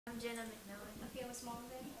Jenna McMillen. Okay, what's Mom's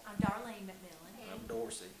name? I'm Darlene McMillen. I'm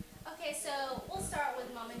Dorsey. Okay, so we'll start with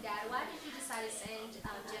Mom and Dad. Why did you decide to send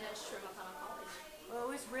Jenna to Truett-McConnell College? Well,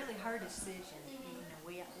 it was really her decision. You know,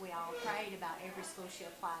 we all prayed about every school she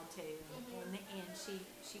applied to, and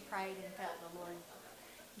she prayed and felt the Lord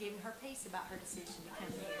giving her peace about her decision to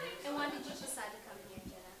come here. And why did you decide to come here,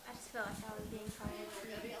 Jenna? I just felt like I was being prayed for.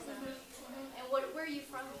 And where are you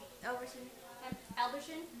from? Overton,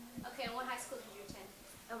 Alberton? Okay, and what high school did you attend?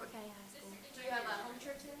 Over County High School. Do you have a home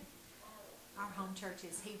church there? Our home church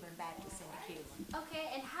is Hebron Baptist in McEwen. Okay,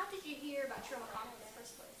 and how did you hear about Truett-McConnell in the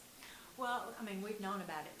first place? Well, I mean, we've known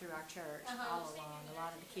about it through our church Uh-huh. all along. A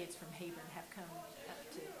lot of the kids from Hebron have come up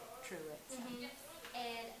to Truett. So.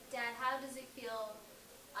 And Dad, how does it feel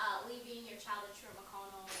leaving your child at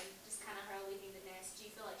Truett-McConnell and just kind of her leaving the nest? Do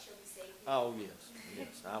you feel like she'll be safe here? Oh, yes,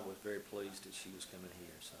 yes. I was very pleased that she was coming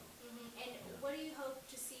here, so. And what do you hope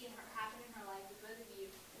to see in her happen in her life with both of you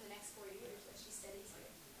in the next 4 years that she studies here?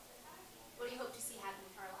 What do you hope to see happen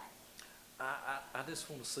in her life? I just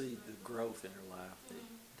want to see the growth in her life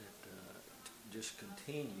that just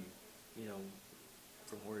continue, you know,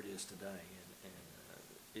 from where it is today. And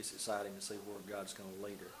it's exciting to see where God's going to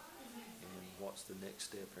lead her and what's the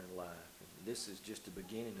next step in her life. And this is just the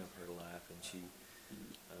beginning of her life and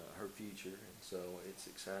her future. And so it's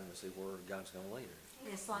exciting to see where God's going to lead her.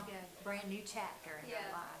 It's like a brand new chapter in her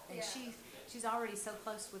life, and she's already so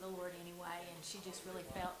close with the Lord anyway, and she just really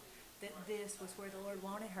felt that this was where the Lord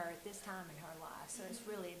wanted her at this time in her life. So it's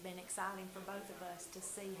really been exciting for both of us to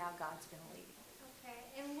see how God's going to lead her. Okay,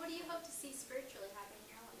 and what do you hope to see spiritually happen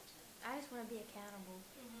in your life? I just want to be accountable,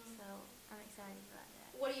 so I'm excited about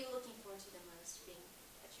that. What are you looking forward to the most being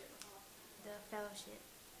at your home? The fellowship.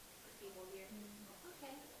 For people here?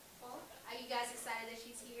 Okay, well, are you guys excited that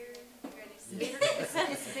she's here? You ready to see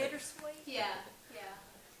It's bittersweet. Yeah.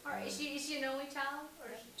 All right, is she an only child? Or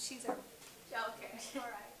She's our